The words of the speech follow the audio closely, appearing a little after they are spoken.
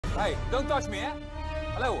Hey, don't touch me, eh?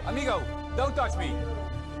 Hello, amigo, don't touch me.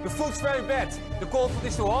 The food's very bad. The cold food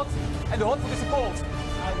is too hot, and the hot food is too cold.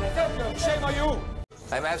 Shame on you.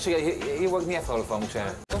 Nee, maar hier word ik niet echt vrolijk van, moet ik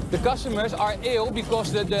zeggen. The customers are ill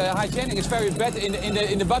because the hygienic is very bad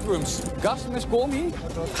in the bathrooms. Customers call me.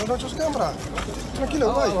 Don't use camera.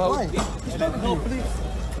 Tranquilo, why?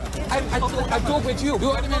 I talk with you.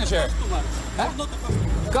 You are the manager. Huh?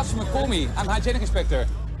 Customer call me. I'm hygienic inspector.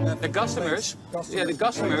 The customers. Yeah, the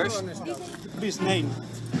customers. Please name.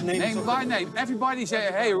 Name by name. Everybody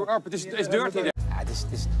say, hey, Rob, it's dirty there. Ja,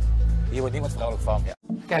 hier wordt niemand vrolijk van. Ja.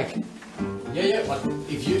 Kijk. Yeah, but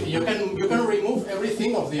if you can remove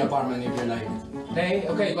everything of the apartment if you like.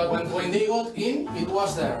 Okay, but When they got in, it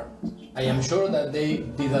was there. I am sure that they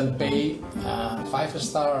didn't pay a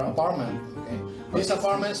 5-star apartment. Okay. These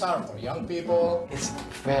apartments are for young people. it's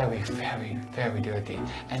very, very, very dirty.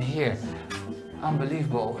 And here,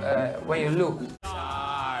 unbelievable. When you look.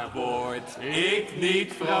 Daar word ik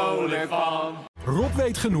niet vrolijk van. Rob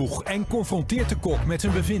weet genoeg en confronteert de kok met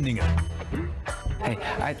zijn bevindingen. Hey,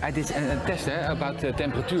 I did a test about the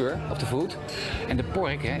temperature of the food, and the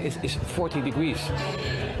pork is 40 degrees.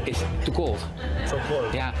 It's too cold. So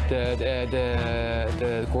cold. Yeah,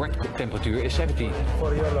 the correct temperature is 70.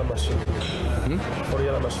 For your machine. For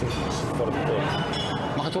your machine. For the cold.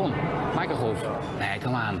 Marathon, microgolf. Nee,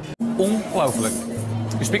 kom aan. Ongelooflijk.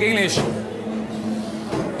 You speak English?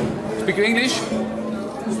 Speak you English?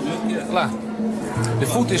 Voilà. The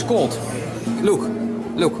food is cold.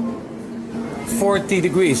 Look. 40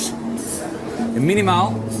 degrees.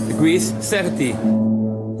 Minimaal degrees 70.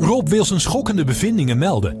 Rob wil zijn schokkende bevindingen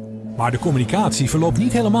melden, maar de communicatie verloopt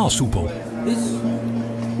niet helemaal soepel.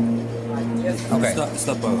 Okay.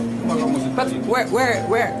 Stop. But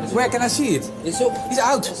where can I see it? He's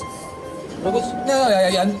out.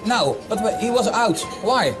 Yeah, now. But he was out.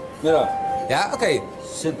 Why? Yeah, okay.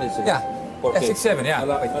 Simple. Yeah. Yeah, 6, 7, yeah.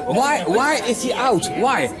 Why is he out?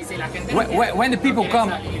 Why? When the people come.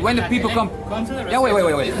 Yeah,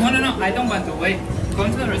 wait. No, I don't want to wait. Come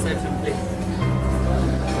to the reception, please.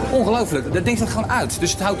 Ongelooflijk, dat ding staat gewoon uit.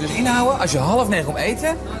 Dus het houdt dus inhouden als je 8:30 om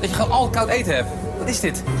eten, dat je gewoon al koud eten hebt. Wat is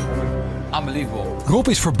dit? Unbelievable. Rob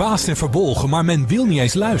is verbaasd en verbolgen, maar men wil niet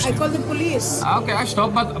eens luisteren. I call the police. Okay,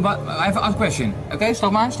 stop, but I have a question. Okay,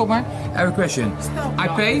 stop maar. I have a question. Stop. I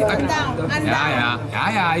pay. I'm down.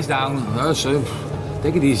 Ja, he's down.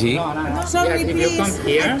 Take it easy. Sorry, please.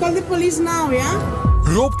 I call the police now, yeah?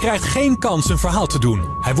 Rob krijgt geen kans een verhaal te doen.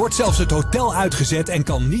 Hij wordt zelfs het hotel uitgezet en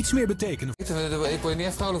kan niets meer betekenen. Ik word er niet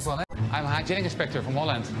echt vrolijk van, hè? I'm a hygienic inspector from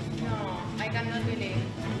Holland. No, I cannot believe.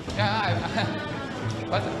 Yeah,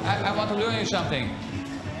 but I want to learn you something.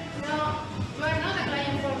 No, you are not a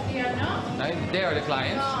client for here, no? No, they are the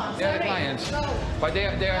clients. No, they are the sorry. clients. Go. But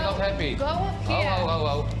they are not happy. Go here.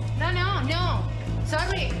 Oh. No.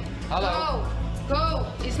 Sorry. Hello. Go.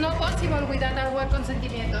 It's not possible without our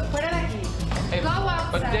consentimiento. Fuera de aquí. Hey, Go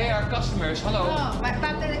outside. but they are customers. Hello. No, but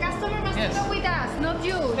the customer must Yes. go with us, not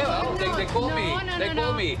you. Yeah, No, they call me. No, They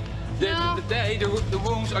call me. The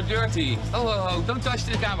rooms are dirty. Oh, don't touch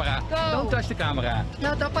the camera. Go. Don't touch the camera.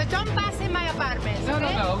 No, don't pass in my apartment.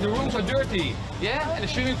 Okay? No, the rooms are dirty. Yeah, and the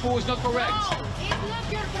swimming pool is not correct. No, it's not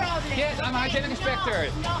your problem. Yes, I'm a okay? hygienic inspector.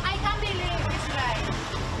 No, I can't believe this right.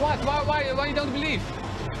 What? Why you don't believe?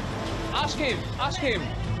 Ask him.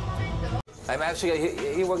 Nee, maar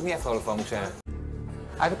hier word ik niet echt vrolijk van, moet ik zeggen.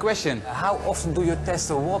 I have a question. How often do you test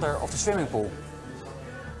the water of the swimming pool?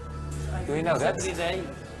 Do you know that? Every day.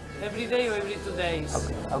 Every day or every 2 days.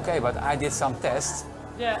 Okay, but I did some tests.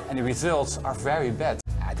 Yeah. And the results are very bad.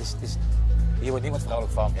 Ja, hier wordt niemand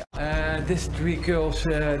vrolijk van. These 3 girls,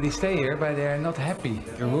 they stay here, but they are not happy.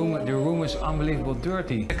 The room is unbelievable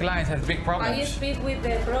dirty. The clients have big problems. I speak with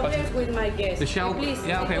the problems with my guests. The show. Please.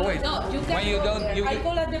 Yeah, okay, wait. No, you can't When you go don't, there. I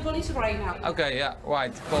call the police right now. Okay, yeah,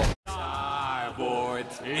 right. Call. Daar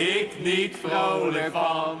word ik niet vrolijk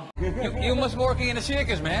van. You must working in a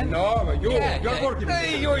circus, man. No, but you're working.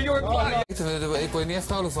 Hey, you're quiet. Ik word er niet echt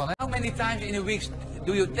vrolijk van, hè? How many times in a week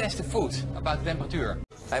do you test the food about the temperature?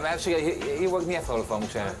 Nee, maar hier word ik niet echt vrolijk van, moet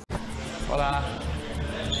ik zeggen. Voilà.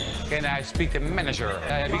 Can I speak to the manager?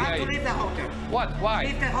 What?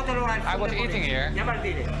 Why? I was eating here.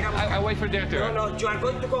 I wait for the director. No, you are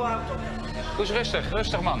going to go out. Doe eens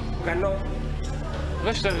rustig man. No.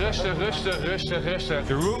 Rustig.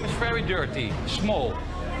 The room is very dirty, small.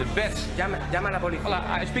 The bed. Llama a la policía.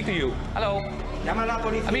 Hola, I speak to you. Hello. Llama a la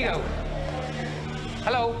policía. Amigo.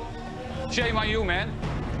 Hello. Shame on you, man.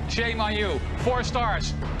 Shame on you. 4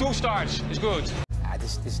 stars. 2 stars is good. Ja,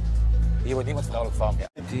 hier wordt niemand vrolijk van. Ja.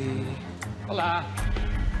 Hola.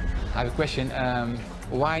 I have a question.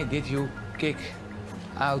 Why did you kick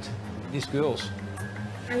out these girls?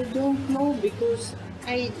 I don't know because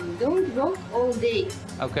I don't work all day.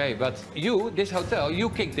 Okay, but you, this hotel, you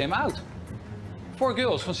kicked them out. 4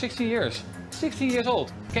 girls from 16 years. 16 years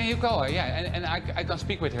old. Can you call her? Yeah, and I can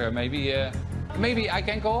speak with her. Maybe I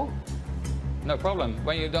can call? No problem.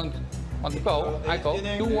 When you don't want to call, I call.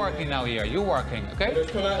 You working now here. You working, okay?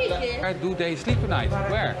 Where do they sleep tonight?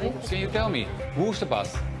 Where? Can you tell me? Who's the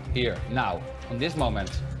boss? Here, now, on this moment.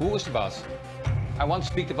 Who is the boss? I want to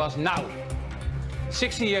speak to the boss now.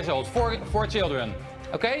 16 years old, four children.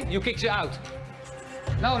 Okay? You kick you out.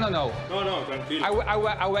 No, tranquilo.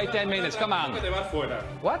 I wait 10 minutes, come on.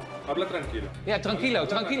 What? Habla tranquilo. Yeah,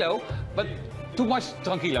 tranquilo. But too much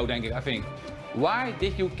tranquilo, denk ik, I think. Why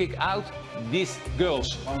did you kick out these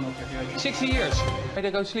girls? 60 years. Where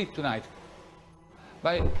they go to sleep tonight?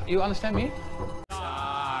 But you understand me?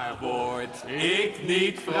 Daar word ik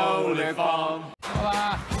niet vrolijk van.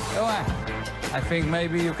 Jongen. I think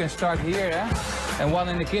maybe you can start here, eh? And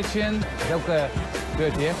one in the kitchen. Is ook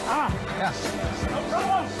dirty, hè? Ah, ja.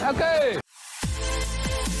 Oké.